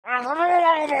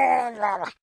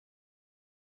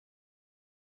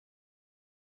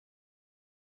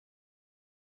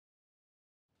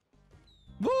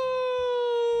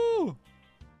Woo!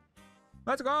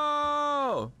 Let's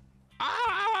go!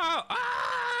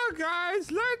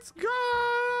 Guys, let's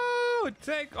go!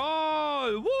 Take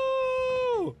all!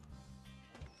 Woo!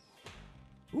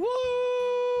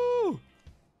 Woo!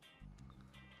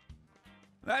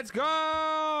 Let's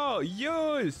go!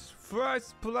 Use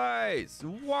first place!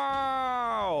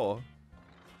 Wow!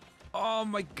 Oh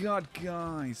my god,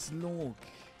 guys, look!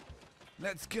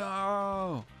 Let's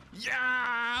go!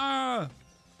 Yeah!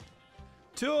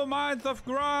 2 months of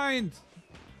grind!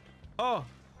 Oh!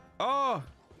 Oh!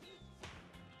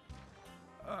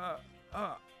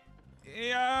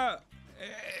 Yeah!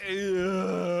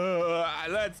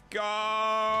 Let's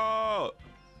go!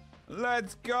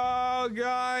 Let's go,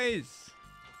 guys!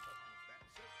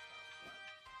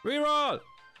 Reroll!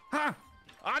 Huh!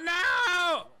 Oh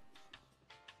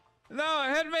no!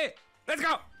 No, hit me! Let's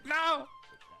go! No!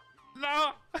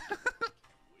 No!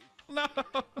 No!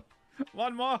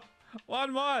 One more!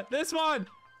 One more! This one!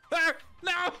 There!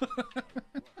 No!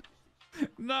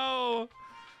 No!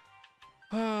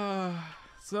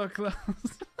 So close.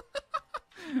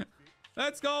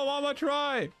 Let's go! One more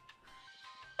try!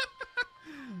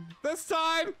 This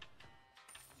time!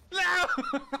 No!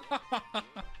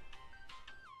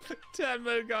 10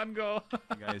 mil gun go.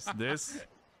 Guys, this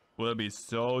will be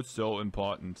so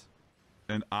important.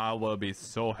 And I will be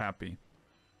so happy.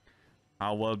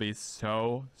 I will be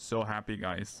so happy,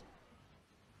 guys.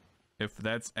 If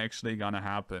that's actually gonna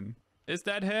happen. Is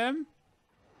that him?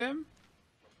 Him?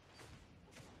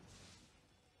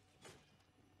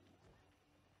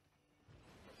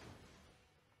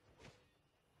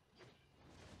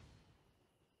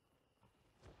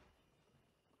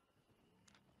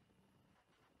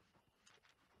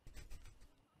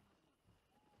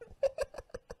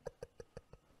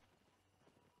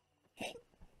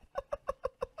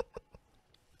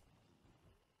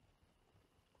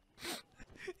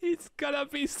 He's gonna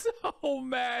be so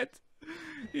mad.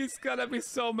 He's gonna be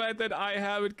so mad that I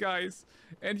have it, guys.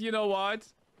 And you know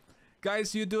what?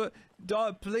 Guys, you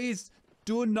please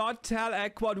do not tell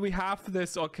Equart we have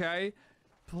this, okay?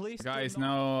 Please. Guys,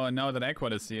 now that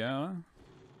Equart is here.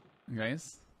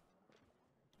 Guys,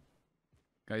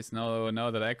 now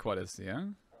that Equart is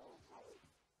here.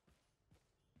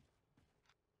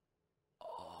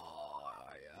 Oh,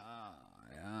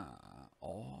 yeah.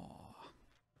 Oh.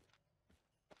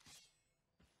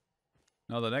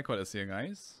 Now that Equart is here,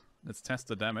 guys, let's test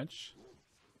the damage.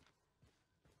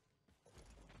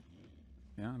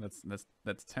 Yeah, let's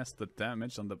test the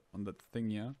damage on the thing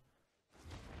here.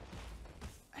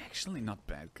 Actually, not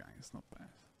bad, guys, not bad.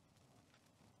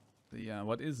 The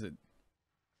what is it?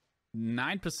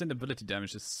 9% ability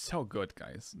damage is so good,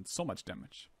 guys, and so much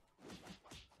damage.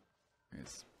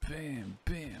 Yes, bam,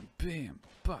 bam, bam,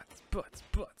 butts.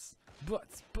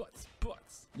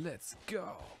 Let's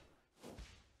go.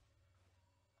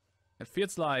 It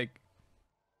feels like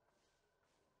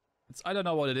I don't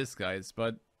know what it is, guys,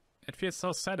 but it feels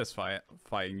so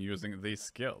satisfying using these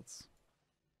skills.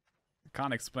 I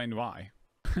can't explain why.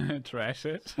 Trash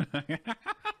it.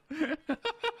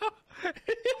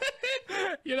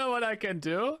 You know what I can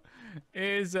do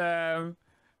is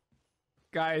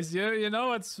guys, you know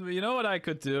what I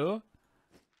could do?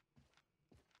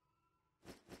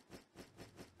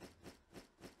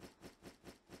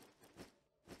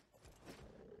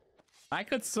 I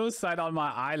could suicide on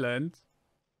my island.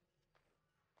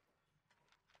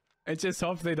 And just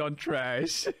hope they don't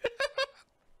trash.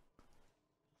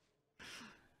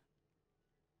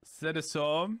 Set a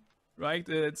home, right?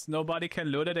 It's nobody can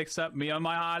loot it except me on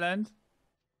my island.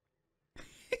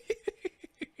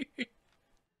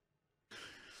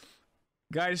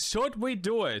 Guys, should we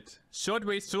do it? Should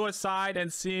we suicide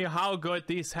and see how good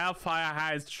these Hellfire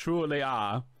hands truly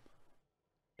are?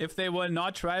 If they will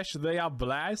not trash, they are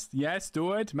blast. Yes,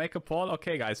 do it. Make a poll.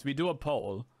 Okay, guys, we do a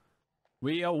poll.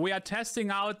 We are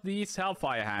testing out these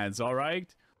Hellfire hands, all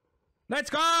right? Let's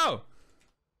go!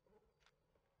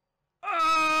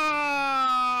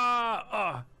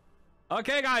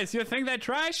 Okay, guys, you think they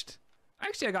trashed?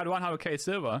 Actually, I got 100k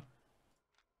silver.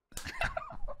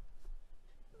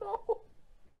 No.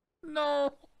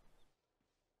 No.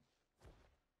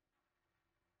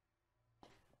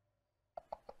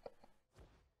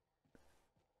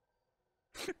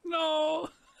 No.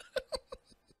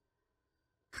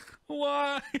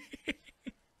 Why?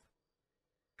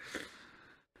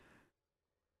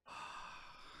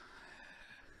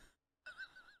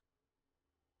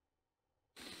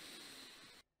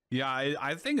 Yeah,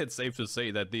 I think it's safe to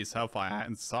say that these Hellfire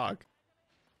hands suck.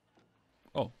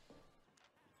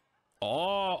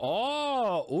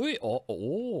 Ui,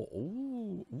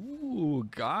 ooh,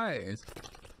 guys.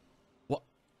 What?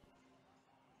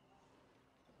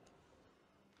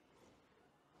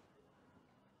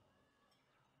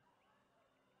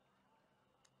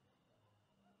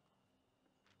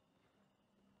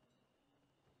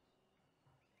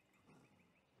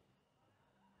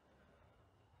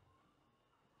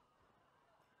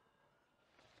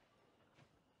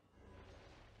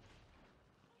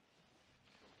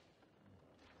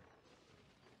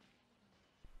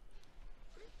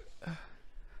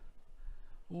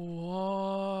 What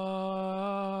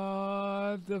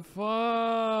the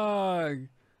fuck?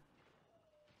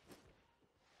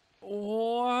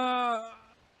 What?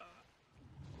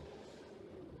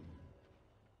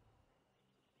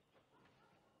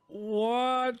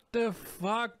 What the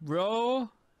fuck, bro?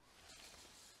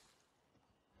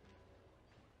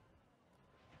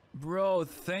 Bro,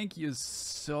 thank you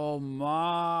so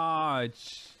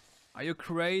much. Are you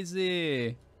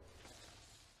crazy?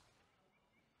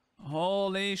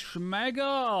 Holy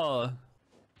schmegel!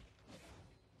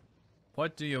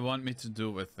 What do you want me to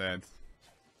do with that?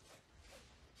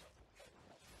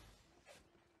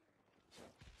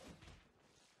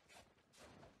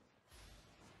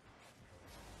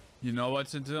 You know what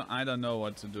to do? I don't know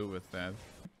what to do with that.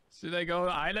 Should I go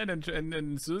island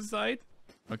and suicide?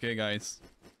 Okay, guys.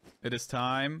 It is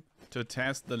time to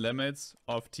test the limits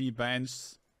of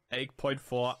T-Bench's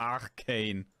 8.4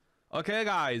 Arcane. Okay,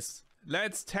 guys.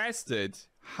 Let's test it.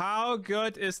 How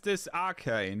good is this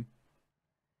Arcane?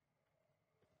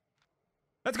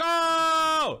 Let's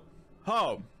go!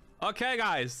 Home. Okay,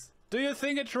 guys. Do you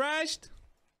think it trashed?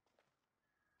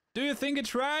 Do you think it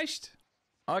trashed?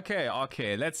 Okay,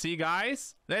 okay. Let's see,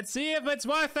 guys. Let's see if it's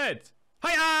worth it.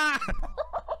 Hiya!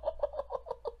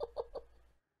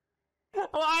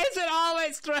 Why is it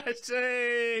always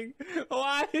trashing?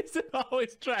 Why is it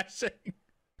always trashing?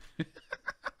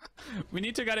 We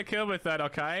need to get a kill with that,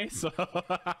 okay? So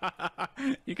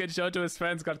he can show to his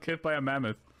friends got killed by a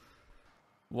mammoth.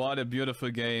 What a beautiful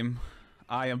game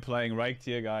I am playing right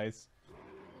here, guys.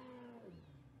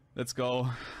 Let's go.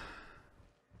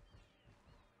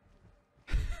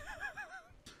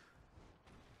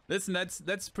 Listen,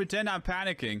 let's pretend I'm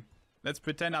panicking. Let's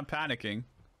pretend I'm panicking.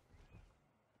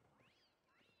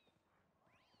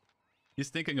 He's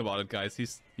thinking about it, guys.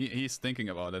 He's thinking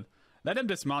about it. Let him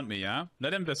dismount me, yeah?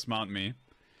 Let him dismount me.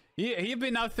 He'll be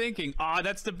now thinking, oh,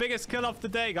 that's the biggest kill of the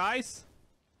day, guys.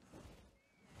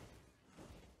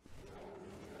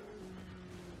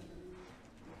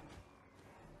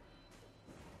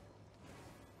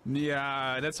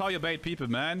 Yeah, that's how you bait people,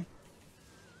 man.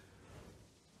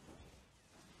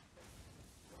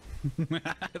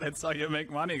 That's how you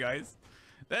make money, guys.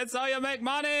 That's how you make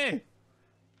money!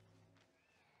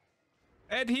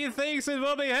 And he thinks it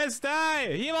will be his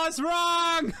day! He was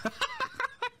wrong!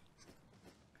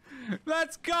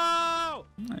 Let's go! I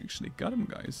actually got him,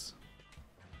 guys.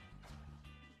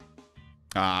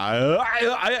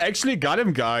 I actually got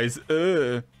him, guys.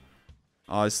 Oh,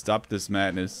 stop this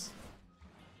madness.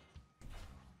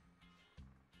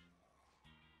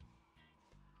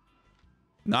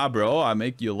 Nah, bro, I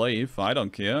make you leave. I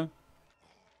don't care.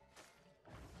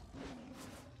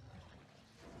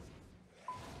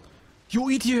 You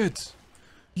idiot!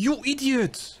 You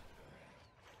idiot!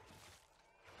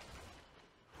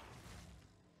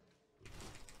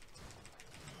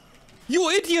 You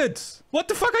idiot! What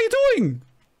the fuck are you doing?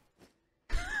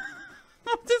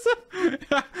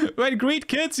 When greed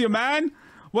kills you, man.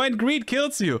 When greed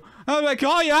kills you. I'm like,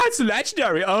 oh yeah, it's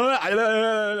legendary.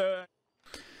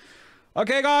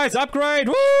 Okay, guys, upgrade.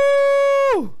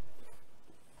 Woo!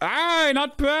 Ah,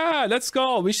 not bad. Let's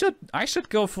go. I should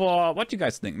go for, what do you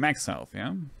guys think? Max health,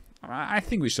 yeah? I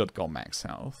think we should go max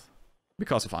health.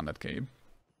 Because of 100k.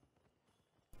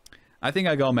 I think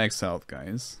I go max health,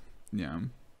 guys. Yeah.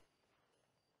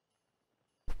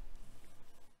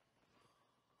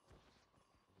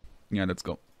 Yeah, let's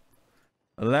go.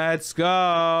 Let's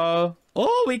go.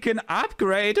 Oh, we can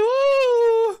upgrade.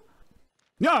 Ooh.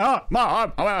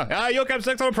 Yeah, you can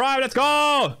 6 on Prime. Let's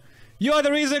go. You're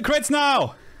the reason crits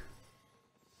now.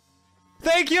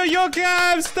 Thank you,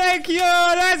 Yukims! Thank you!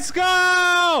 Let's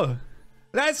go!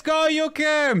 Let's go,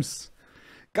 Yukims!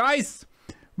 Guys,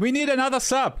 we need another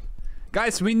sub.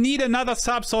 Guys, we need another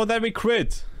sub so that we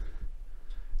crit.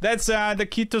 That's the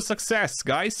key to success,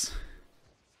 guys.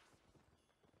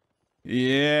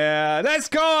 Yeah, let's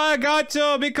go,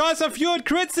 Elgato! Because of you, it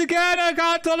crits again,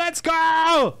 Elgato! Let's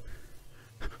go!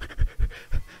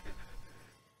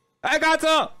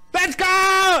 Elgato! Let's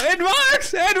go! It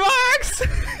works! It works!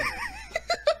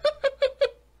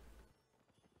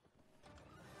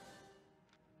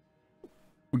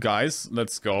 Guys,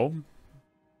 let's go.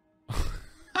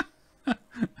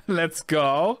 Let's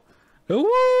go.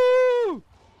 Woo!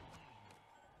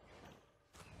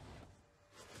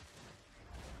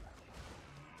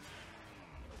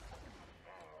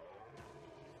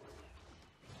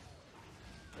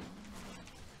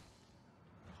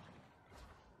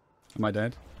 Am I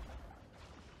dead?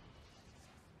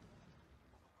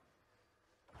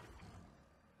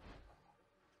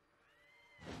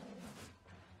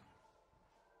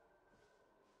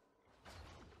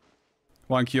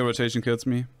 One Q rotation kills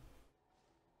me.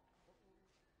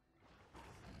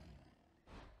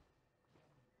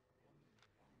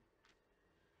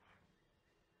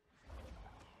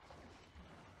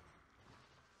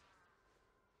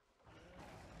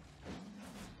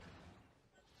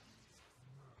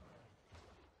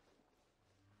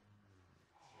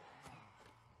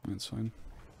 That's fine.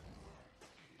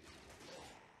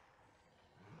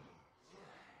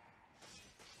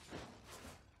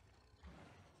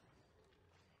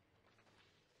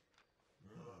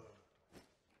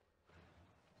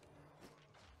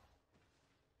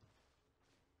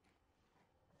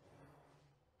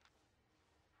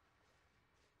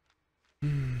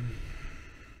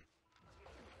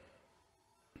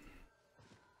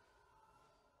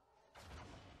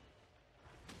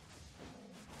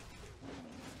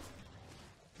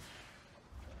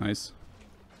 Nice.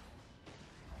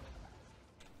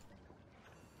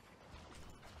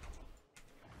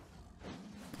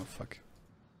 Oh fuck.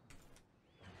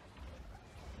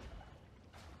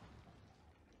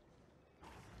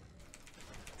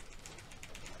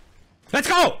 Let's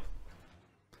go!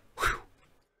 Whew.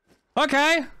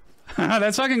 Okay.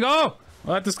 Let's fucking go.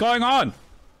 What is going on?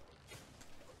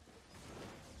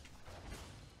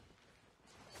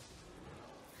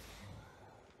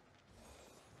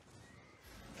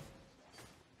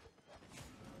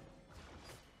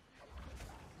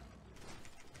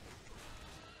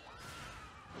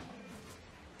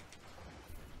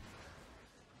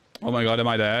 Oh my god, am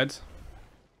I dead?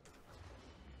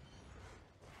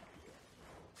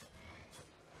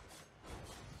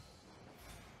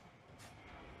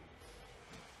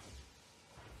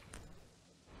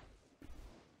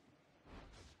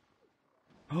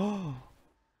 Oh.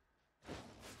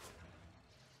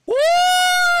 Woo!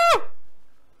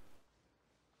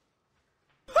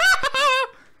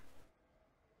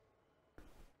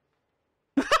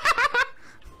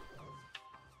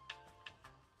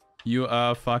 You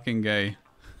are fucking gay.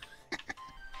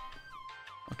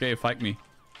 Okay, fight me.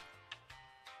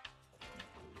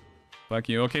 Fuck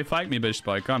you. Okay, fight me, bitch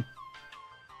boy. Come.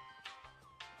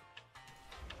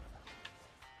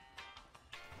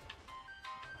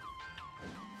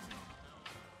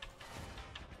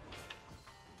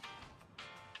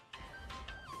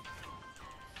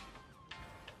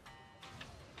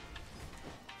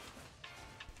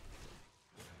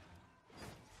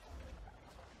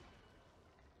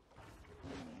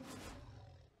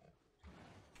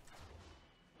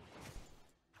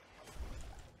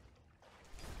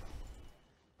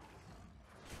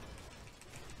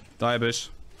 Die, bitch.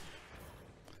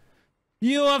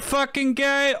 You are fucking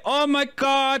gay. Oh my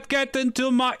god, get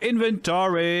into my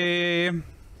inventory.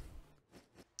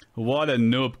 What a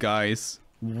noob, guys.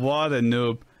 What a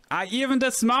noob. I even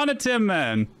dismounted him,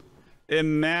 man.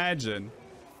 Imagine.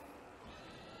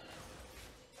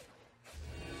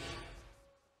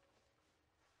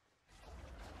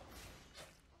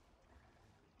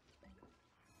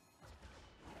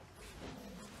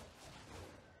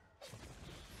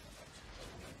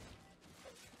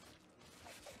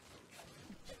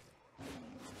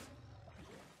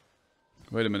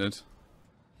 Wait a minute.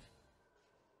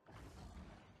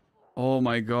 Oh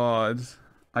my god.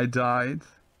 I died.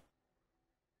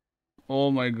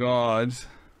 Oh my god.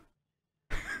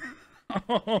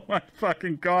 Oh my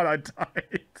fucking god, I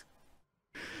died.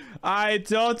 I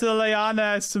totally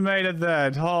underestimated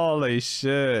that. Holy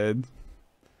shit.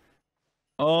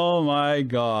 Oh my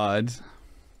god.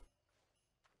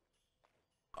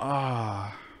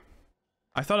 Ah.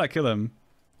 I thought I'd kill him.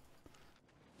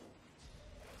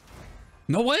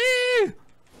 No way!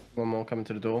 One more coming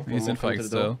to the door. He's in fight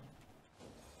still.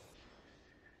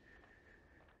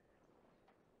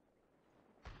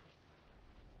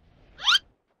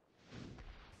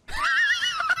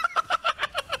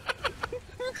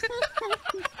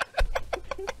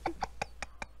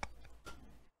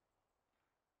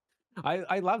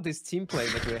 I love this team play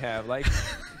that we have. Like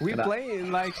we play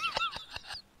in like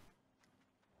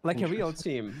a real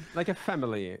team, like a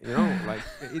family. You know, like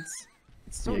it's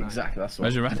so nice. Exactly. That's what.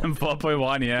 Measure random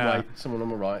 4.1. Yeah. Right, someone on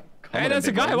the right. Hey, that's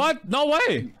a guy. man. What? No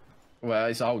way. Well,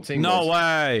 it's our whole team. No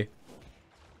way.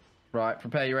 Right,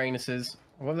 prepare your anuses.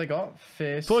 What have they got?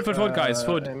 Fierce. Food, guys,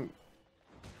 food.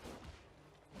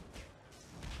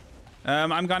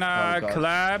 I'm gonna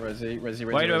clap.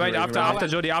 Wait. After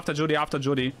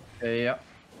Judy. Yeah.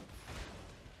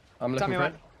 I'm looking for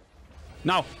it.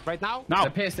 Now. Right now? Now.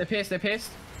 They're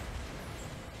pierced.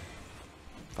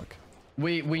 Fuck.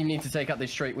 We need to take out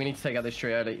this tree.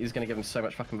 early. He's gonna give him so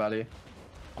much fucking value.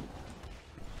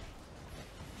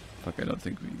 Fuck, I don't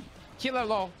think we... Healer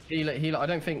low. Healer. I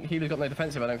don't think healer's got no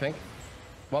defensive. I don't think.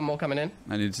 One more coming in.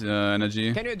 I need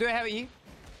energy. Do I have E?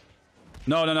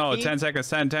 No. E? 10 seconds.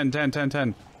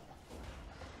 10.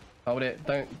 Hold it.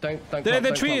 Don't.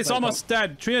 The tree is almost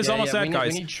dead. Tree is almost dead,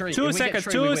 guys. 2 seconds.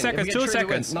 2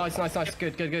 seconds. Nice.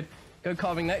 Good. Go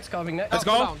carving next. Let's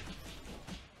go.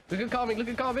 Look at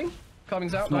carving.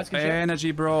 Carving's out. Nice. Good shit.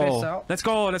 Energy, bro. Let's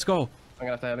go. I'm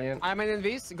gonna have to have Alien. I'm in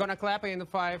this. Gonna clap in the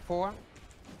 5, 4.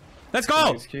 Let's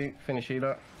go. Execute. Finish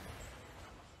healer.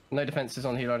 No defenses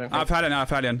on healer, I don't think. I've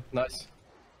had it. Nice.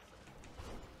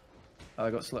 I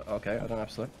got slow. Okay, I don't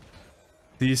have slow.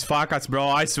 These fuckers, bro.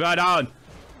 I swear down.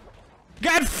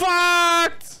 Get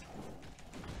fucked!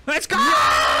 Let's go!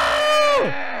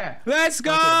 Yeah! Let's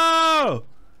go!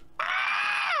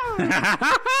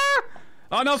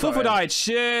 Oh no, Fufu died.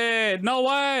 Shit. No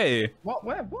way. What?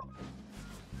 Where? What?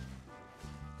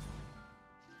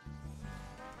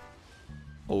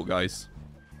 Oh, guys.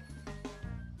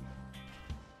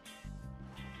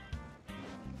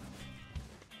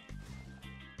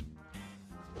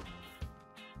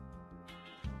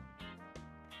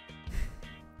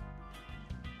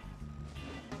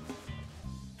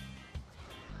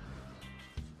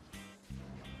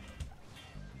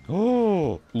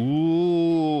 Oh,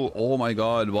 ooh, oh my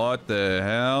god, what the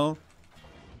hell?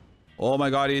 Oh my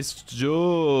god, he's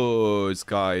juice,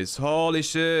 guys. Holy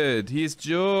shit, he's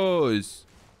juice.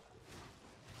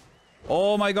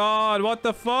 Oh my god, what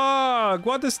the fuck?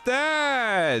 What is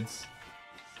that?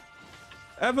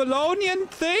 Avalonian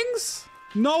things?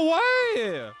 No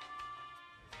way!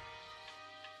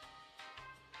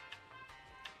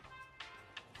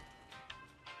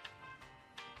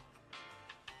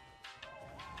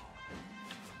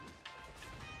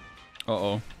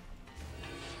 Uh-oh.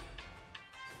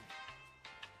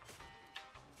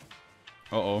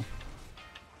 Uh-oh.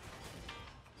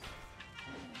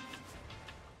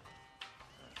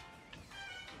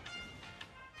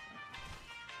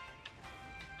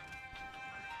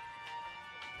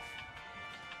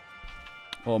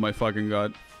 Oh my fucking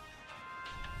god.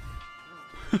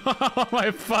 Oh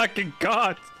my fucking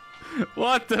god.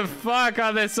 What the fuck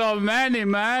are there so many,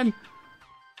 man?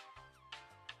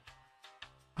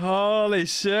 Holy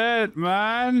shit,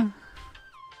 man.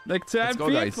 Like 10 people.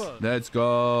 Guys. Let's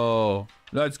go.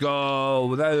 Let's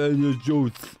go. That is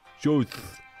juice. Juice.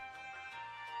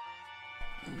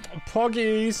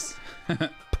 Poggies.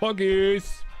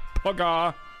 Poggies.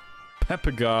 Pogga.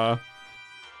 Pepega.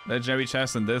 Legendary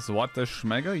chest in this. What the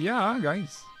schmegger? Yeah,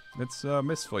 guys. That's a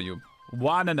miss for you.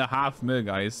 1.5 mil,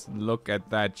 guys. Look at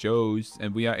that juice.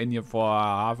 And we are in here for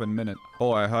half a minute.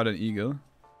 Oh, I heard an eagle.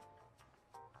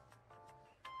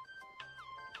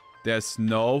 There's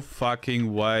no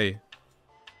fucking way.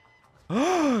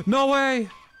 No way!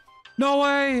 No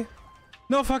way!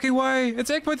 No fucking way!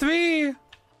 It's 8.3!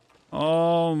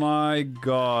 Oh my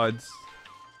god.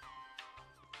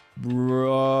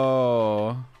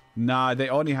 Bro. Nah, they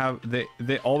only have...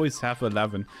 They always have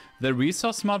 11. The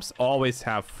resource mobs always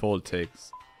have full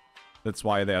ticks. That's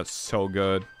why they are so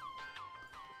good.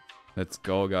 Let's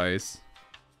go, guys.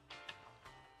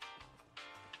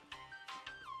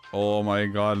 Oh my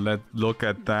god, look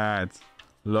at that.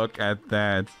 Look at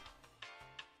that.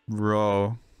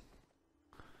 Bro.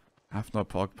 I have no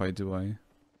pork pie, do I?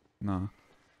 No.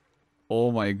 Oh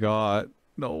my god.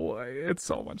 No way. It's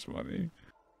so much money.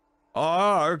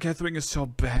 Oh, gathering is so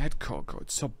bad, KoKo.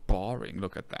 It's so boring.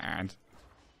 Look at that.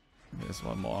 There's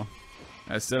one more.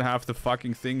 I still have the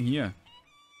fucking thing here.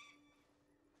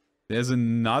 There's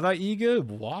another eagle?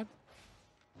 What?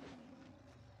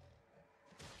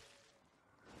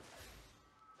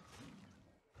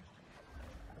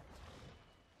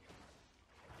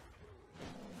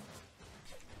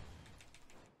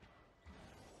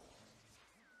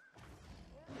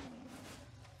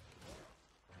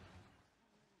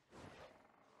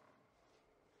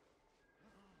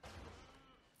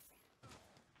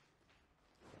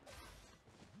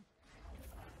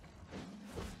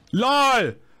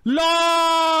 LOL!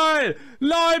 LOL!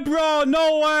 LOL, bro!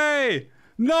 No way!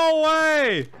 No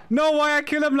way! No way I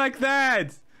kill him like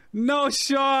that! No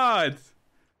shot!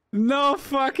 No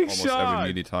fucking shot! Almost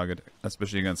every melee target,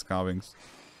 especially against carvings.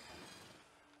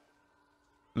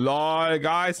 Lol,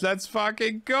 guys, let's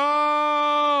fucking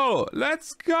go!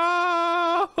 Let's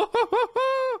go!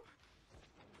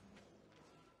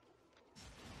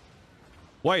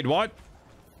 Wait, what?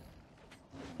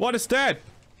 What is that?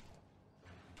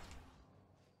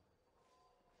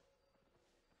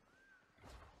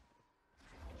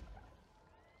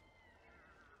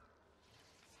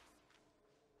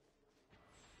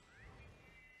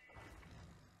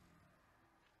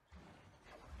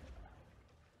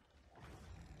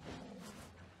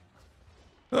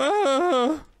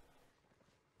 Ah.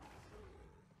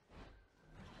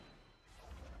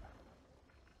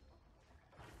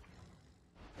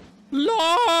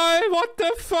 LOL, what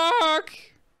the fuck?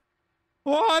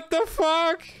 What the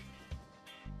fuck?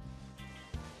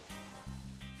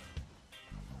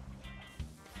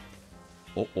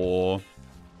 Uh-oh.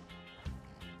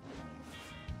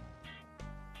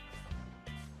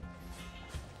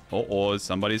 Uh-oh,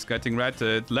 somebody's getting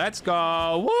ratted. Let's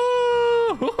go!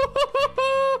 Woo!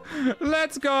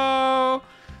 Let's go!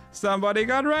 Somebody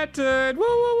got ratted! Woo,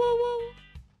 woo, woo, woo!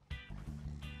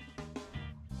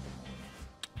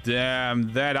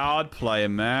 Damn, that outplay,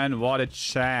 man. What a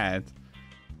Chad.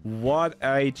 What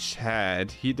a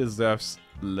Chad. He deserves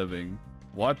living.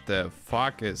 What the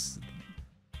fuck is...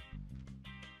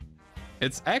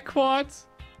 It's Equart?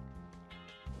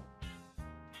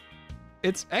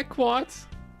 It's Equart?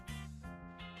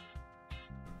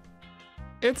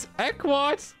 It's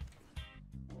Equart?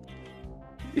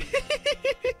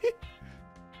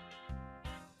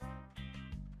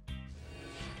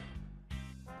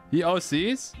 He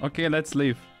OCs? Okay, let's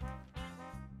leave.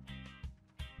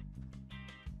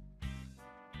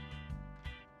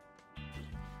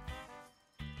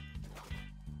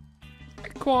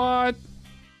 Equart!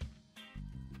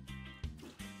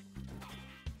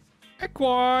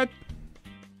 Equart!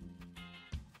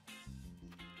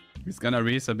 He's gonna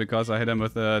reset because I hit him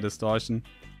with the distortion.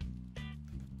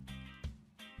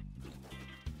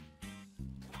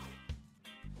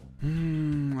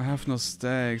 I have no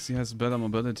stacks. He has better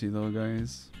mobility though,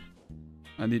 guys.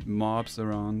 I need mobs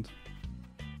around.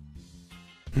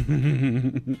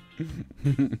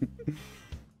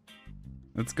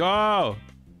 Let's go!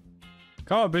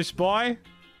 Come on, bitch boy!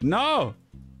 No!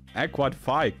 Equart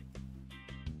fight.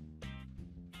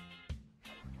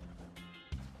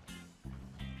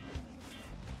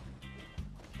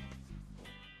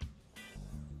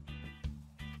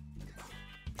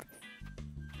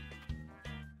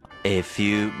 A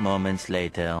few moments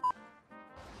later.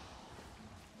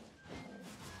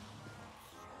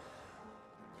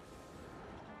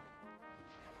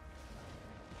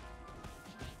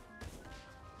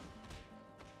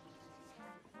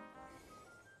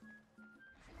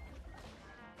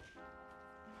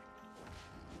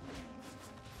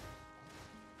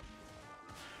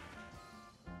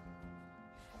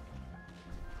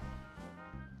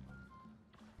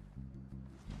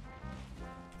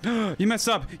 He messed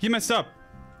up! He messed up!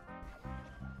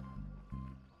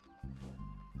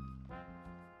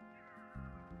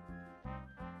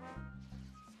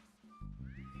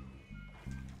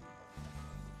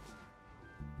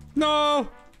 No!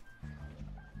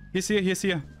 He's here, he's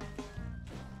here.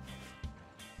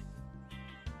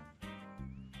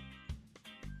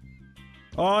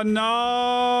 Oh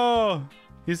no!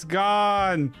 He's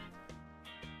gone!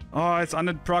 Oh, it's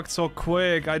unprocced so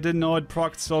quick. I didn't know it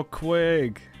procced so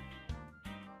quick.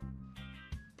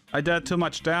 I did too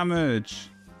much damage.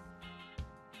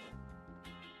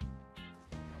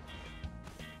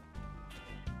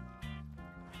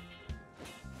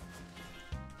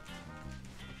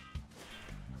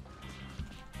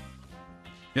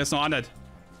 Yes, no, on it.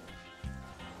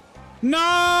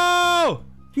 No!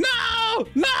 No!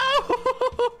 No!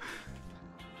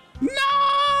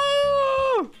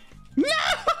 No! No!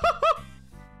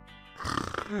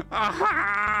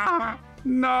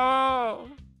 No!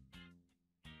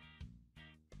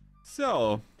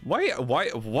 So, why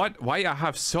I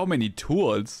have so many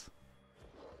tools?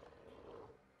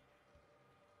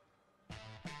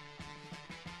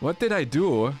 What did I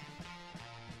do?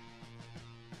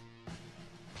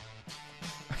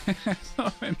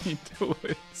 So many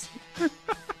tools.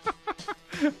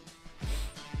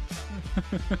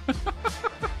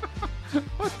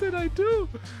 What did I do?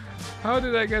 How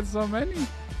did I get so many?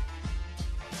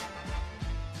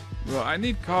 Bro, I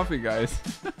need coffee, guys.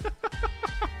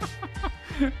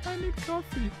 I need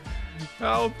coffee.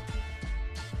 Help.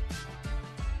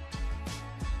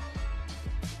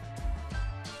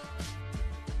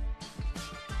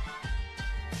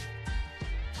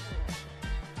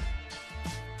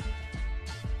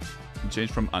 Change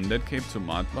from undead cape to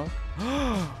mudlock.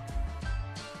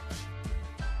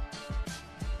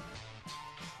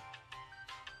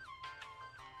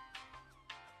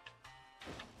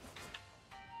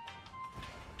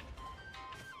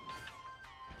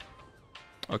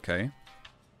 Okay.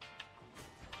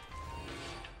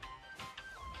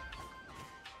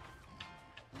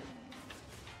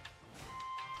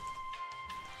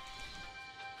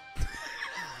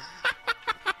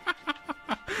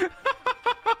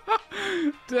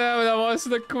 Damn, that was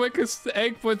the quickest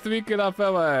 8.3 kill I've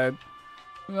ever had.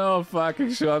 No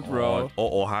fucking shot, bro.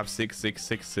 Oh, have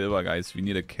 666 silver, guys. We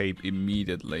need a cape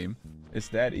immediately. Is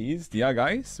that easy? Yeah,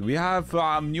 guys. We have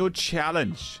new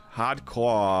challenge.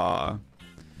 Hardcore.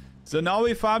 So now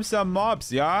we farm some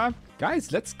mobs, yeah?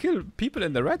 Guys, let's kill people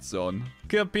in the red zone.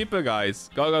 Kill people, guys.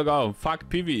 Go, go, go. Fuck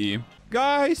PvE.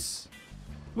 Guys,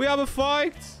 we have a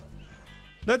fight.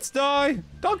 Let's die.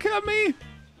 Don't kill me.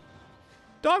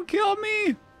 Don't kill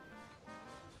me.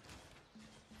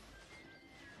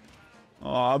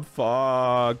 Oh, I'm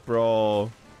fucked,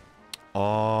 bro.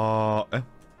 Oh.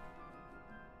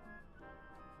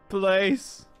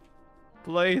 Please.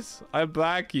 Please. I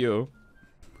back you.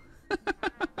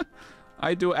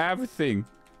 I do everything.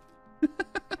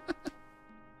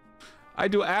 I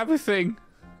do everything.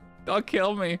 Don't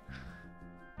kill me.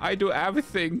 I do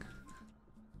everything.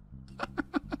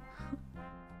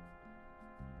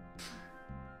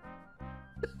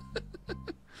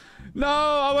 No,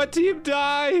 our team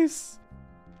dies.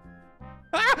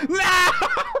 Ah, no!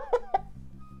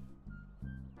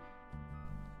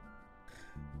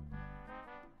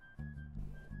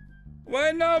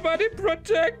 Why nobody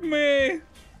protect me?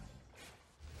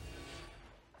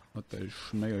 What the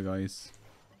schnell, guys?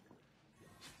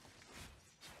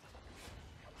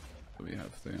 What do we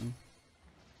have there?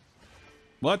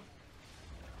 What?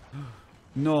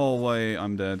 No way,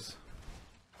 I'm dead.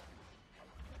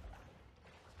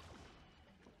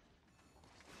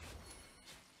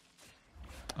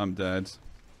 I'm dead.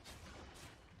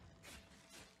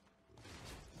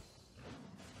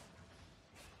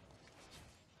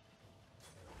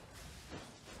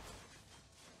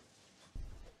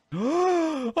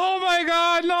 Oh my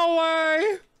god, no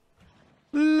way!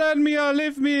 Let me,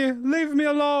 leave me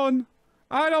alone.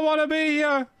 I don't want to be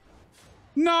here.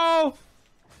 No!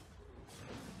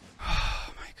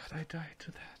 Oh my god, I died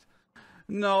to that.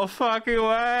 No fucking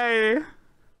way!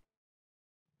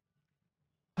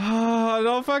 Oh,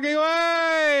 no fucking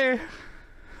way!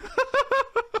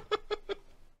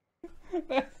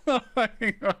 There's no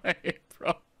fucking way,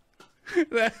 bro.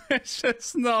 There's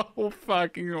just no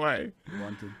fucking way. You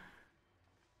want to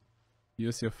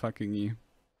use your fucking E.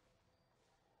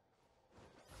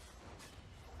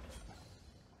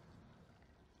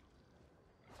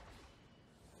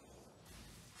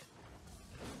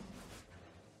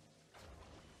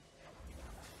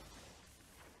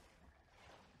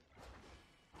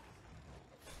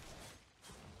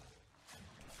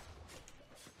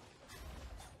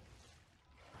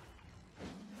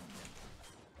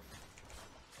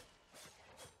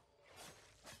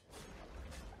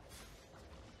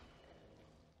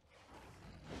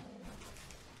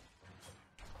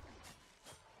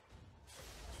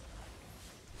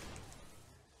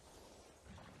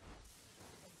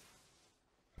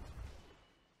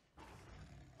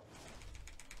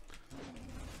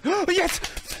 Yes!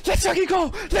 Let's fucking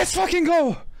go! Let's fucking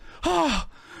go! Oh,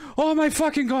 oh my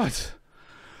fucking god!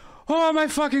 Oh my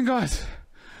fucking god!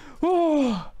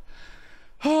 Oh!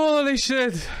 Holy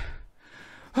shit!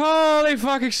 Holy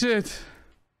fucking shit!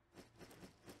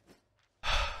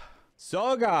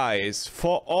 So guys,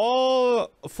 for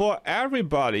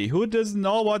everybody who doesn't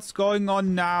know what's going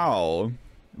on now,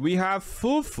 we have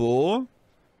Fufu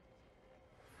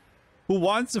who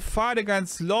wants to fight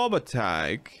against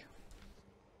Logitech.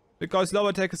 Because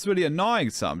Logitech is really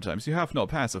annoying sometimes. You have no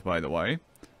passive, by the way.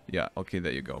 Yeah, okay,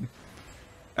 there you go.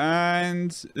 And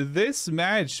this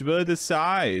match will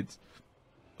decide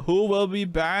who will be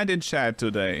banned in chat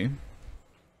today.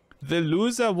 The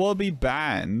loser will be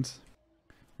banned.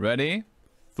 Ready?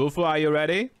 Fufu, are you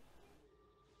ready?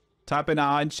 Type an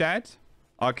R in chat.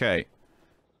 Okay.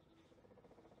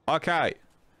 Okay.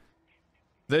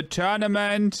 The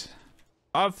tournament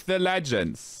of the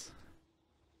legends.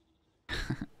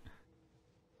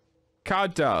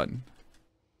 Countdown.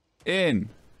 In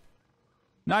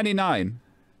 99,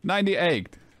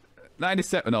 98,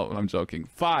 97. No, I'm joking.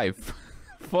 5,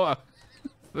 4,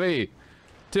 3,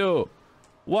 2,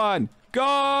 1.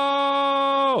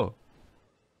 Go!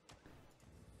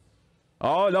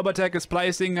 Oh, Logitech is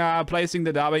placing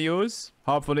the W's.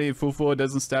 Hopefully Fufu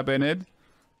doesn't step in it.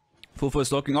 Fufu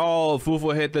is looking. Oh,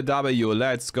 Fufu hit the W.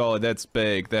 Let's go. That's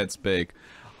big. That's big.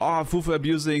 Oh, Fufu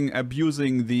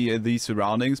abusing the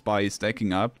surroundings by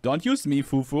stacking up. Don't use me,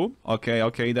 Fufu. Okay,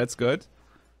 okay, that's good.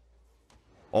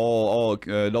 Oh,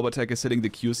 Logitech is hitting the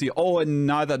QC. Oh,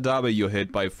 another W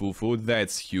hit by Fufu.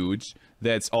 That's huge.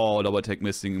 That's all. Logitech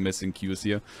missing Qs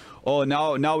here. Oh,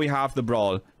 now we have the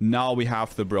brawl. Now we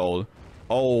have the brawl.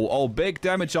 Oh, big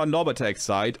damage on Logitech's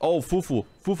side. Oh, Fufu,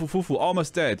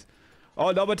 almost dead.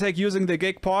 Oh, Logitech using the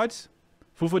gig pod.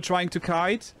 Fufu trying to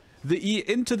kite. The E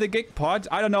into the gig pod.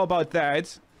 I don't know about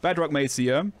that. Bedrock mace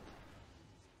here.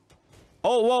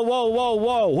 Oh,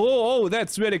 whoa,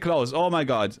 that's really close. Oh my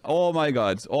god.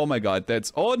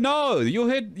 That's, oh no, you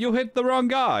hit the wrong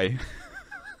guy.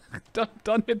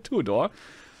 don't hit Tudor.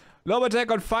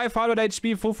 Logitech on 500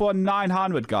 HP, Fufu on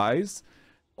 900, guys.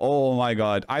 Oh my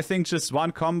god. I think just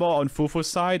one combo on Fufu's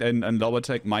side and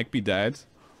Logitech might be dead.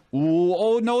 Ooh,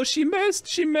 oh no, she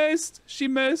missed.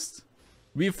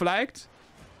 We flagged.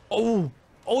 Oh,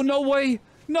 no way.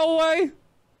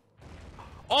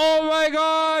 Oh my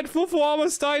god, Fufu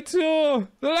almost died too.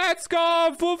 Let's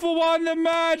go, Fufu won the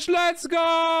match. Let's go.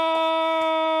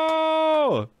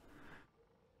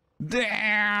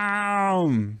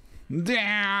 Damn.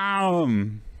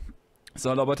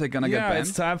 So Logitech gonna get banned.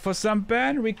 It's time for some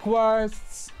ban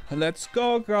requests. Let's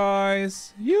go,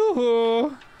 guys.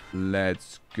 Yoo-hoo.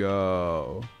 Let's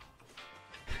go.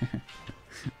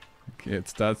 Okay, it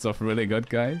starts off really good,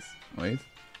 guys. Wait.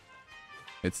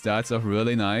 It starts off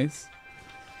really nice.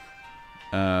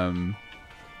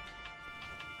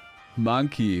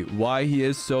 Monkey, why he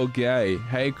is so gay?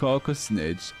 Hey KoKo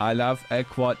snitch, I love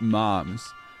Equart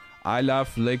moms. I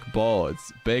love lick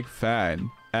balls. Big fan.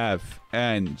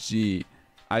 FNG.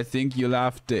 I think you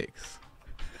love dicks.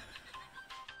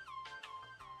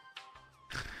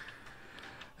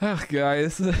 Ugh,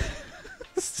 guys.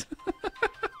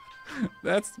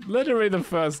 That's literally the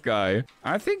first guy.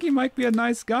 I think he might be a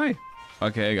nice guy.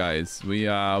 Okay, guys, we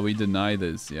deny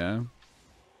this, yeah?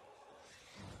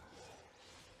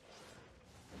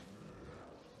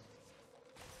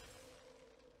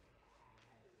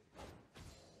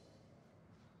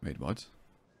 Wait, what?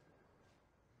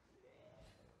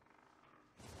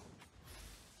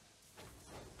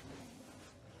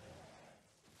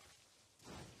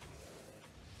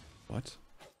 What?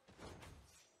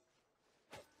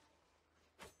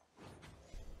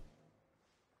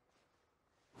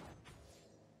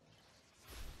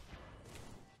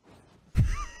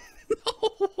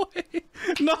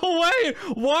 No way!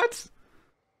 What?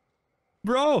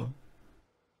 Bro!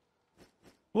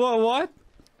 What?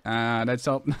 Let's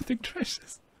hope nothing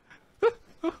trashes.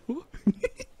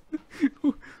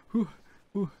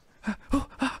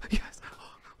 Yes.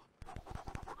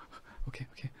 Okay.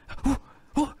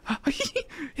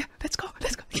 Yeah, let's go.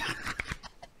 Yeah.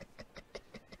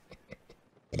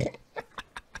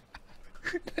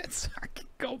 Let's fucking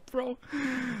go, bro.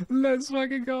 Let's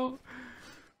fucking go.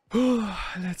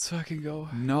 Let's fucking go.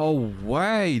 No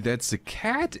way, that's a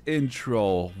cat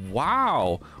intro.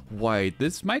 Wow. Wait,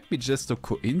 this might be just a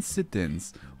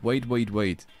coincidence.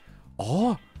 Wait.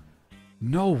 Oh,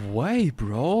 no way,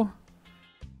 bro.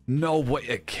 No way,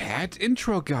 a cat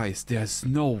intro, guys. There's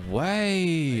no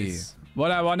way.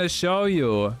 What I want to show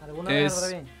you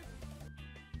is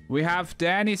we have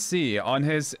Danny C on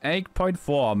his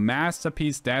 8.4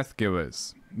 Masterpiece Death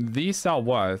Givers. These are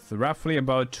worth roughly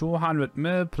about 200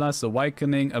 mil plus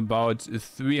Awakening about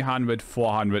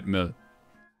 300-400 mil.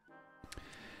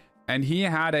 And he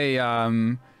had a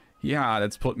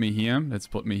let's put me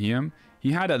here.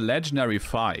 He had a legendary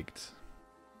fight.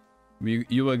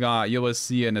 You will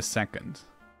see in a second.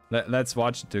 Let's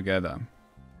watch it together.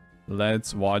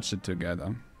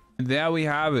 And there we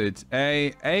have it.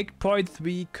 A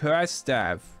 8.3 curse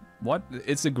staff. What?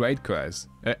 It's a great curse.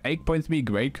 8.3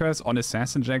 great curse on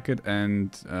assassin jacket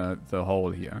and the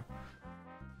hole here.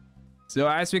 So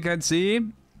as we can see,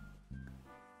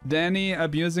 Danny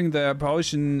abusing the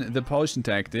potion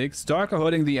tactic. Stalker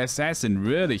holding the assassin,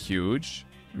 really huge,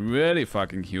 really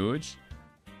fucking huge.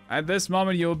 At this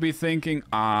moment, you'll be thinking,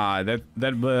 that'd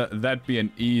be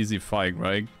an easy fight,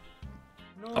 right?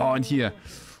 No. Oh, and here,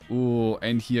 ooh,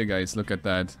 and here, guys, look at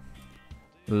that.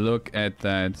 Look at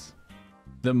that.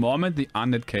 The moment the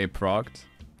undead K procced,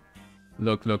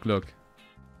 look.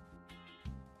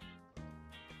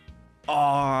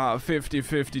 Oh,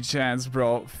 50-50 chance,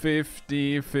 bro.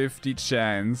 50-50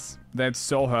 chance. That's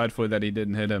so hurtful that he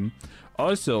didn't hit him.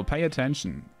 Also, pay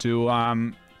attention to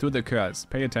the curse.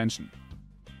 Pay attention.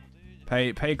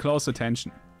 Pay close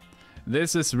attention.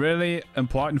 This is really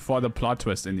important for the plot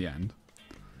twist in the end.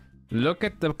 Look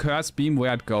at the curse beam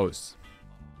where it goes.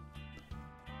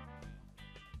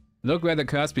 Look where the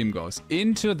curse beam goes.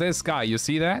 Into this guy. You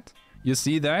see that? You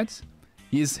see that?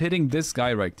 He's hitting this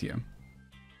guy right here.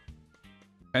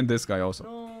 And this guy also.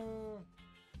 No.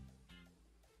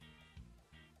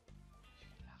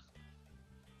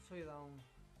 Soy down.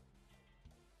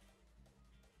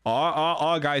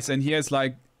 Oh, guys, and here's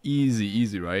like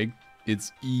easy, right?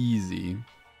 It's easy.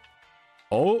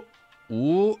 Oh,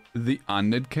 the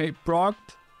undead cape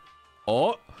procced.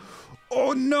 Oh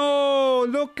no!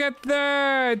 Look at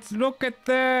that! Look at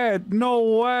that! No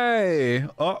way!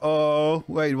 Uh-oh.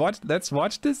 Wait, what? Let's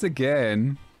watch this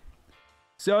again.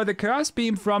 So the curse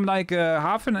beam from like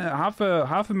half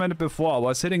a minute before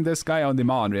was hitting this guy on the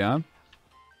mount, yeah?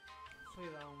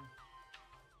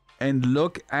 And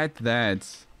look at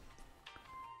that.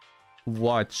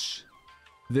 Watch.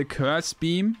 The curse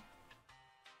beam.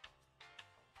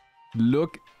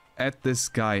 Look at this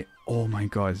guy. Oh my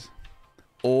god.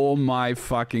 Oh my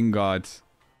fucking god.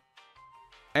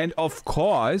 And of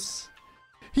course,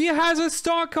 he has a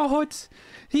stalker hood.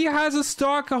 He has a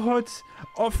stalker hood.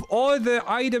 Of all the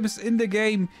items in the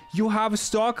game, you have a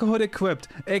stalker hood equipped.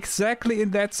 Exactly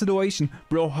in that situation.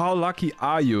 Bro, how lucky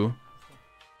are you?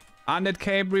 Undead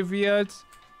cape revealed.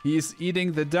 He's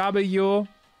eating the W.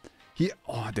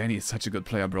 Oh, Danny is such a good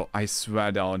player, bro. I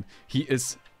swear down. He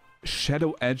is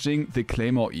shadow edging the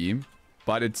Claymore E.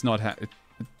 But it's not...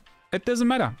 It doesn't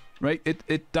matter, right?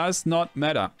 It does not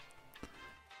matter.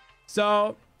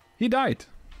 So, he died.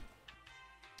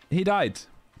 He died.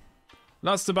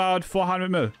 Lost about 400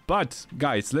 mil. But,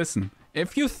 guys, listen.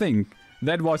 If you think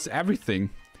that was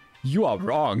everything, you are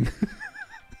wrong.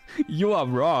 You are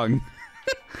wrong.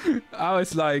 I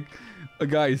was like,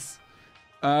 guys,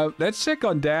 let's check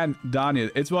on Daniel.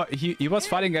 It's what he was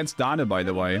fighting against Daniel, by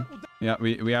the way. Yeah,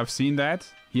 we have seen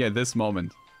that. Here, this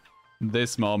moment.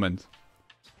 This moment.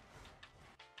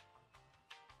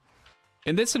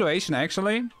 In this situation,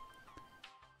 actually,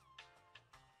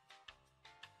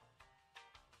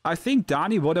 I think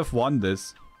Daniel would have won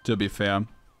this, to be fair.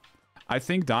 I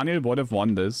think Daniel would have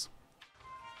won this.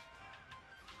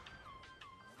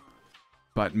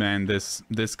 But man, this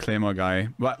Claymore guy.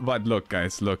 But look,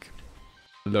 guys, look.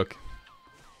 Look.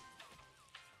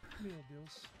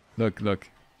 Look.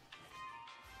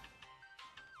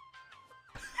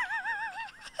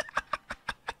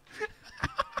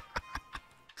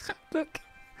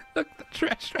 Look, the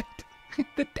trash rate.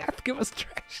 The death giver's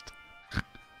trashed.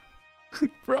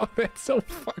 Bro, that's so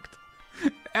fucked.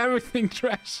 Everything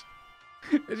trash.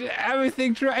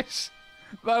 Everything trash.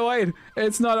 But wait,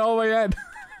 it's not over yet.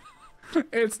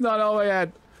 It's not over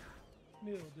yet.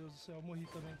 Meu Deus do céu, morri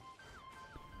também.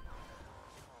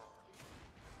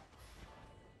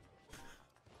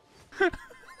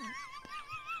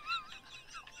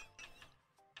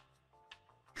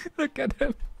 Look at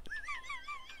him.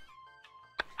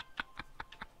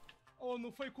 Oh,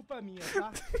 não foi culpa minha,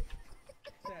 tá?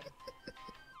 Sério.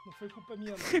 Não foi culpa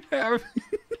minha, não.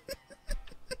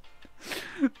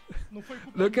 Não foi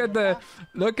culpa Look minha, at the tá?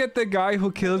 look at the guy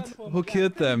who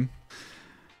killed them.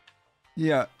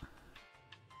 Yeah.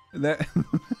 That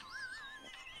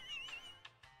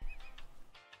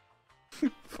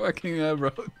fucking hell,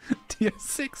 bro. Tier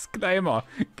 6 Claymore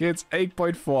gets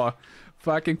 8.4.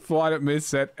 Fucking 400 mil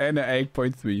set and an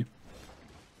 8.3.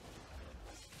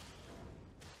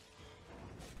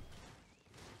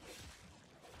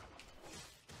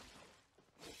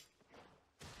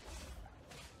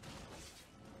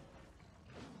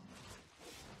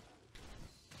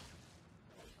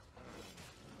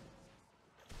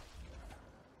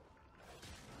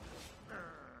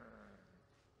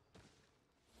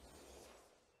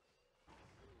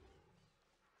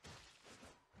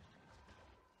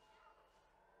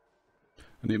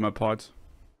 I need my pot.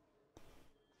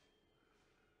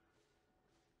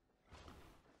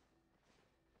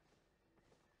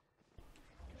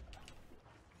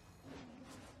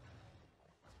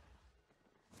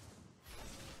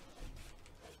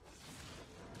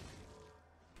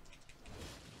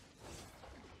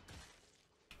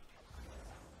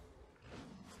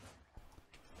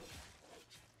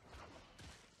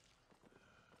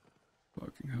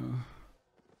 Fucking hell.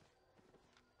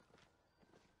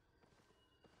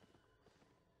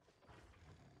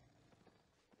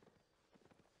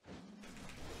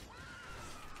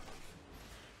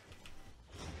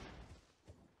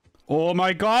 Oh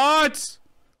my god!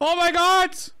 Oh my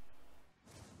god!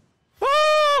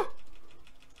 Oh!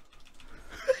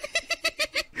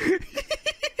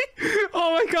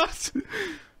 Oh my god!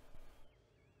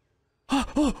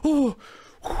 Oh.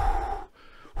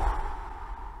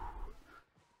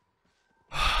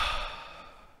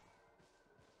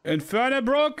 Inferno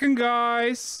broken,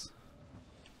 guys!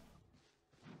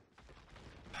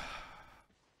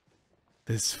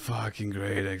 This fucking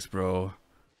great X, bro.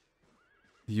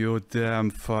 You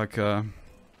damn fucker.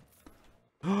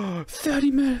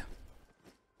 30 mil.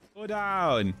 Go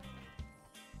down.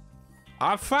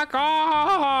 Ah, fuck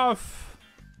off.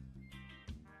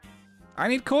 I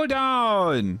need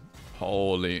cooldown.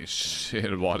 Holy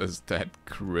shit, what is that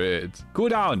crit?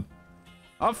 Cooldown.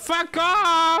 Oh, fuck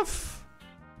off.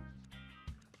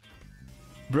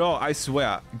 Bro, I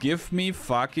swear, give me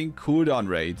fucking cooldown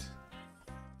rate.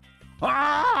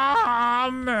 Ah,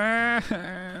 man.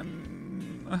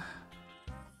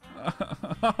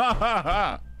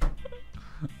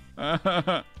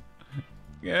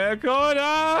 Yeah,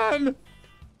 cooldown.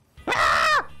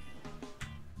 Ah!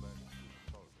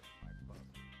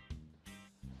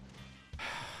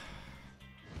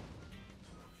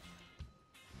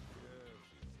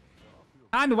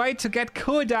 Can't wait to get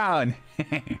cooldown.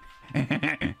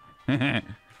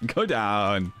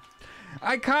 Cooldown.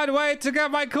 I can't wait to get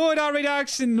my cooldown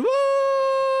reduction. Woo!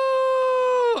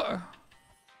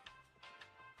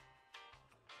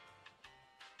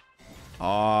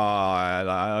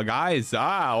 Oh, guys.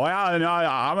 Well, no,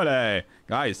 Hammerley.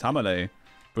 Guys, Hammerley.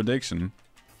 Prediction.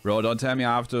 Bro, don't tell me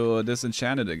I have to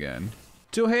disenchant it again.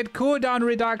 To hit cooldown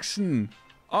reduction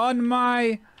on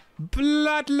my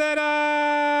blood letter.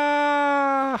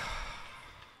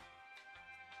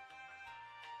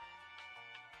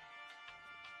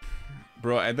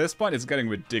 Bro, at this point, it's getting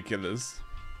ridiculous.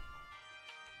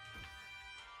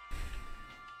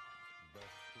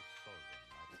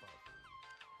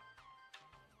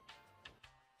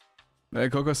 There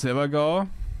KoKo Silver go.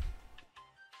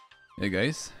 Hey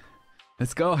guys,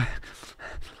 let's go.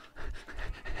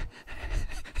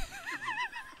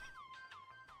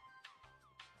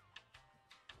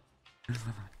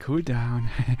 Cool down.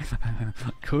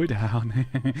 Cool down.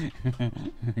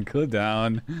 Cool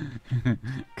down.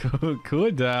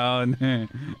 Cool down.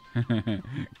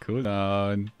 Cool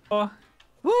down. Oh.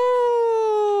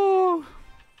 Woo!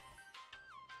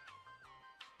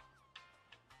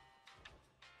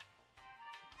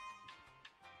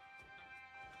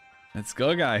 Let's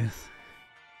go, guys.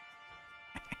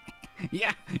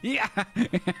 Yeah, yeah.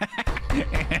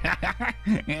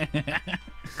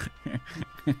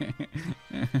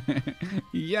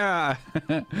 Yeah.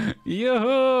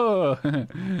 Yoo-hoo.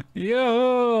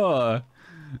 Yoo-hoo.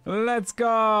 Let's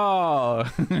go.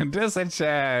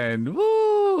 Disenchant.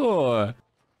 Woo.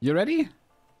 You ready?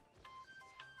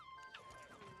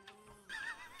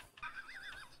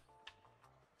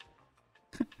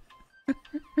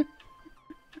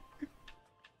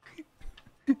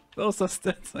 Those are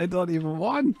stats I don't even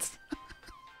want.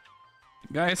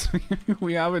 Guys,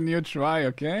 we have a new try,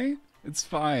 okay? It's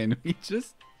fine. We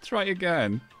just try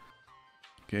again.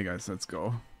 Okay, guys, let's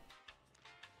go.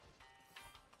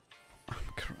 I'm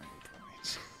crying, bro.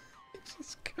 I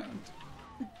just can't.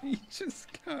 I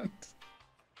just can't.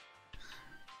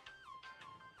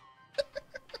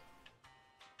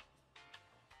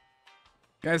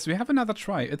 Guys, we have another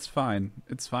try. It's fine.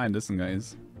 It's fine. Listen,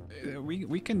 guys.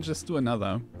 We can just do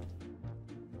another.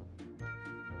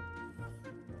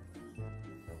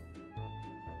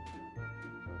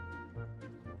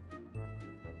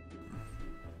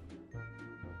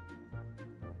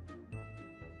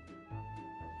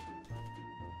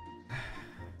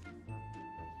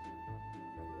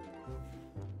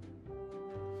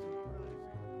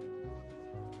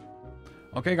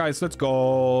 Okay, guys, let's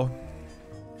go.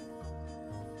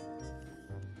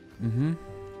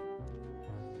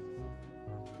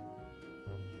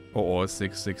 Oh,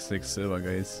 666 silver,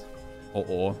 guys.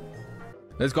 Oh.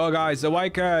 Let's go, guys.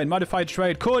 Awaken. Modified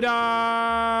trade.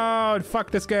 Cooldown.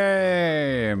 Fuck this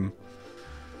game.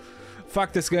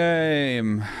 Fuck this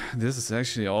game. This is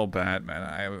actually all bad, man.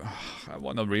 I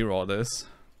want to reroll this.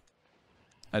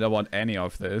 I don't want any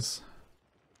of this.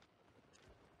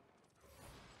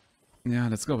 Yeah,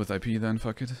 let's go with IP then.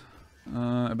 Fuck it.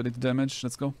 Ability damage.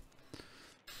 Let's go.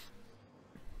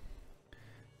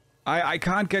 I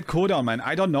can't get cooldown, man.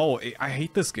 I don't know. I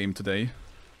hate this game today.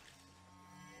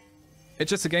 It's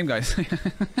just a game, guys.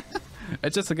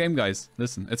 It's just a game, guys.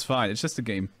 Listen, it's fine. It's just a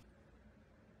game.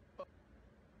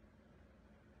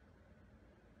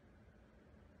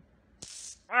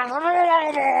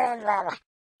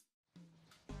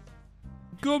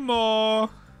 Good morning.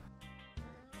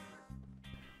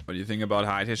 What do you think about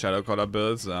high-tier shadow color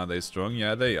builds? Are they strong?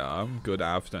 Yeah, they are. Good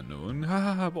afternoon.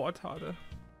 Haha, Worthaare.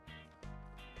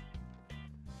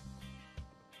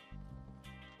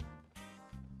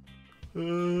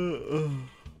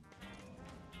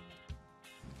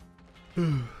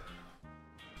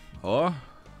 Oh.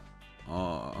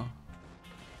 Oh.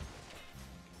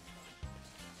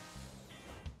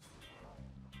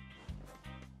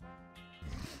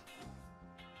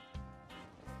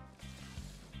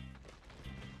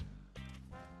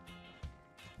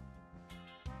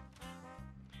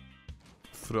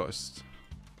 Frost.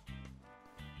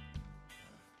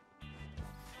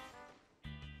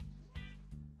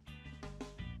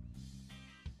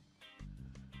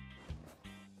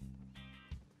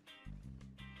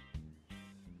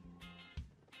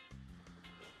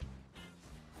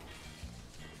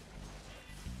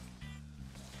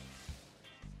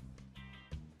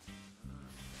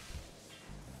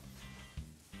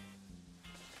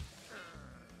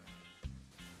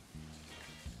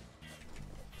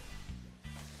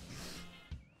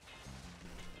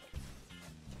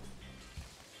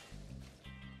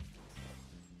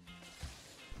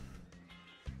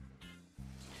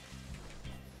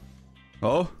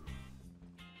 Oh.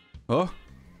 Oh.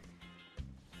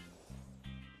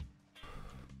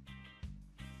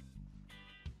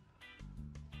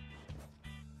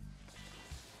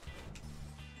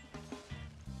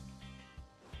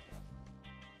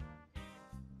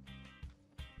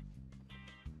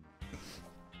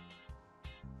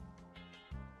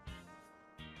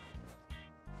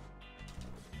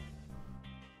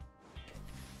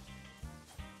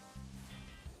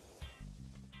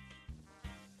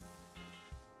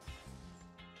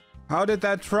 How did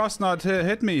that frost not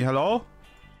hit me? Hello?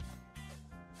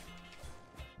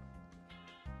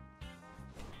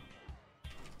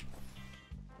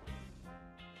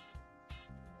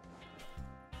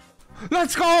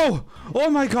 Let's go! Oh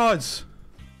my god!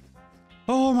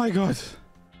 Oh my god!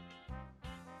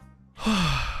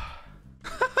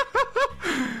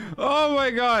 Oh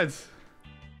my god!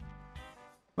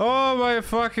 Oh my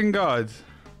fucking god!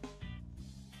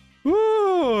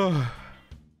 Woo!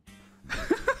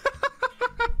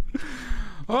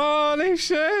 Holy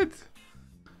shit!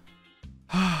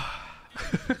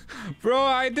 Bro,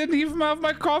 I didn't even have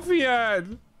my coffee yet!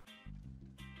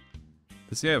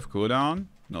 Does he have cooldown?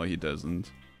 No, he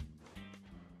doesn't.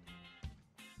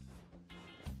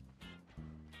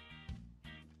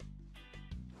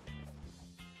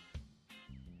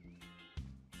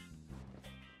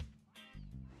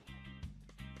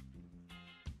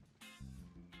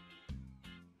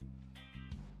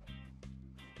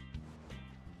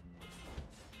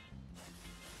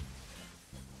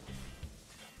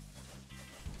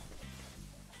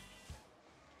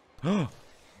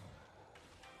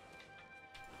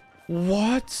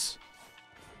 What?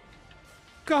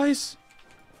 Guys?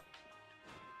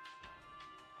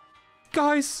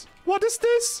 Guys, what is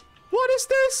this? What is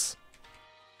this?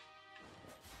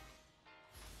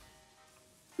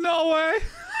 No way.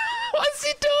 What's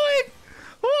he doing?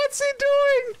 What's he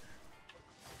doing?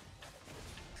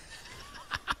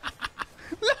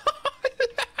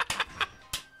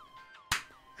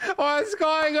 What's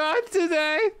going on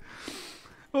today?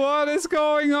 What is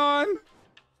going on?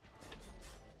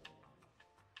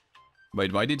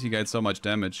 Wait, why did he get so much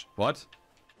damage? What?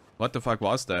 What the fuck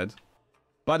was that?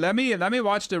 But let me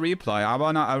watch the replay.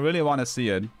 I really wanna see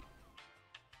it.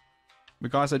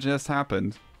 Because it just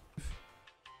happened.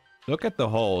 Look at the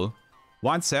hole.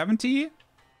 170?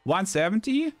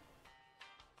 170?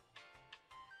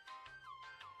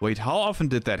 Wait, how often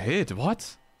did that hit?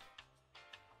 What?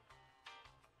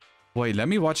 Wait, let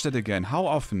me watch that again. How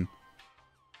often?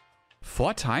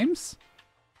 4 times?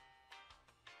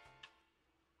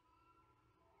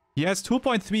 He has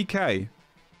 2.3k.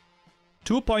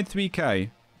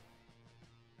 2.3k.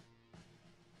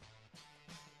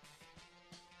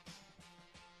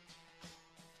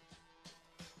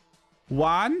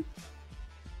 One,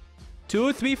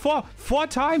 2, 3, 4. 4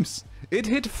 times. It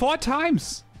hit 4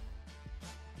 times.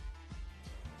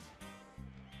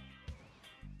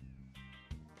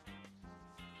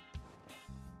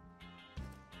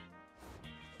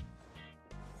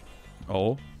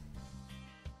 Oh.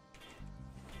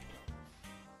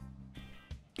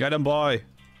 Get him, boy.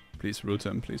 Please root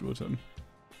him. Please root him.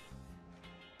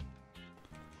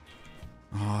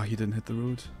 Oh, he didn't hit the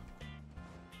root.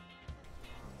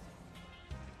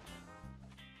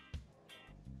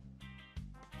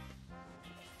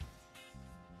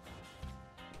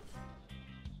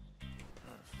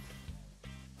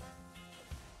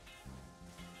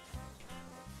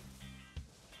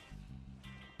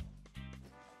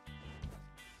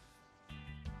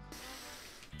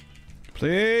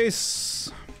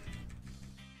 Please.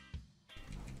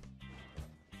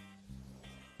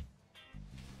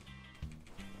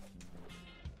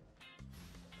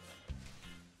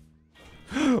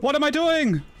 What am I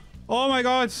doing? Oh my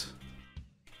god.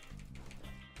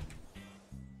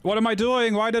 What am I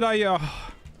doing? Why did I...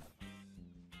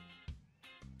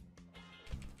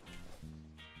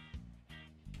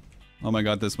 Oh my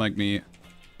god, this might be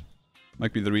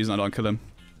the reason I don't kill him.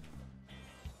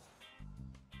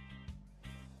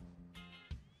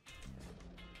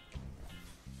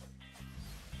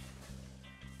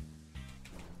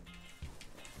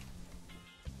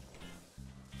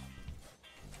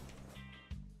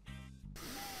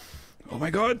 Oh my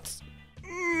god!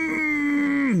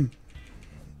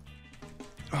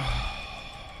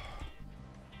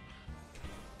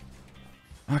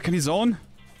 Can he zone?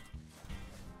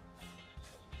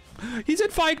 He's in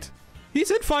fight!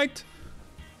 He's in fight!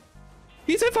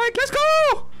 He's in fight! Let's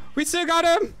go! We still got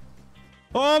him!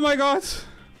 Oh my god!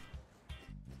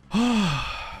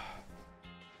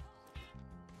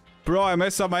 Bro, I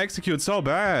messed up my execute so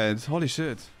bad. Holy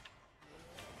shit.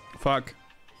 Fuck.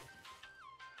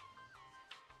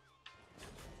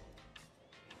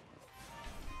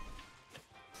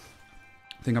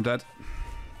 I think I'm dead.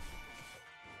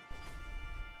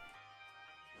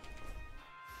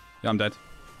 Yeah, I'm dead.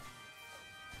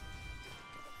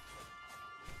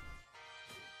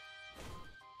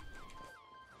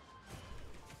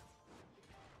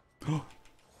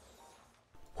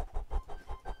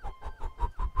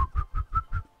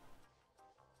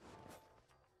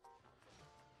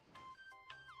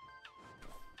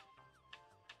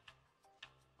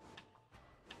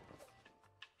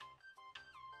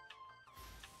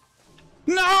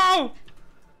 No!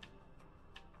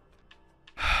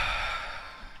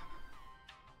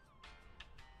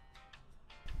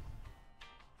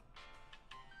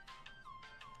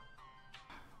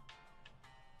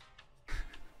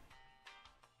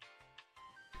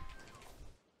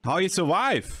 How you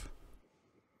survive?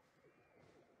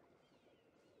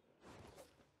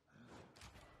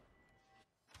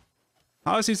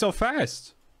 How is he so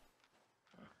fast?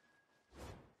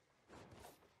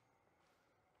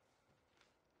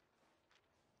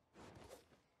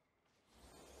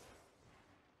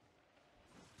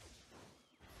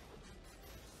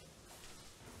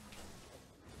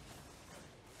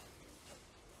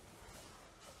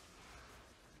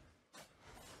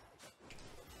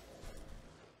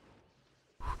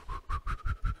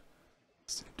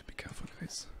 Still need to be careful,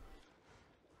 guys.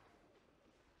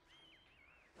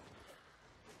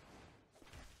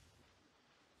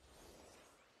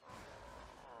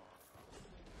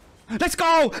 Let's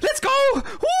go! Let's go!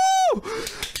 Woo!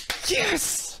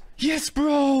 Yes! Yes,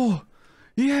 bro!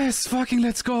 Yes, fucking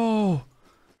let's go!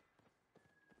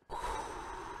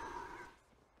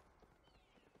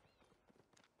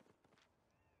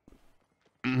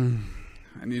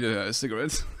 I need a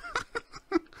cigarette.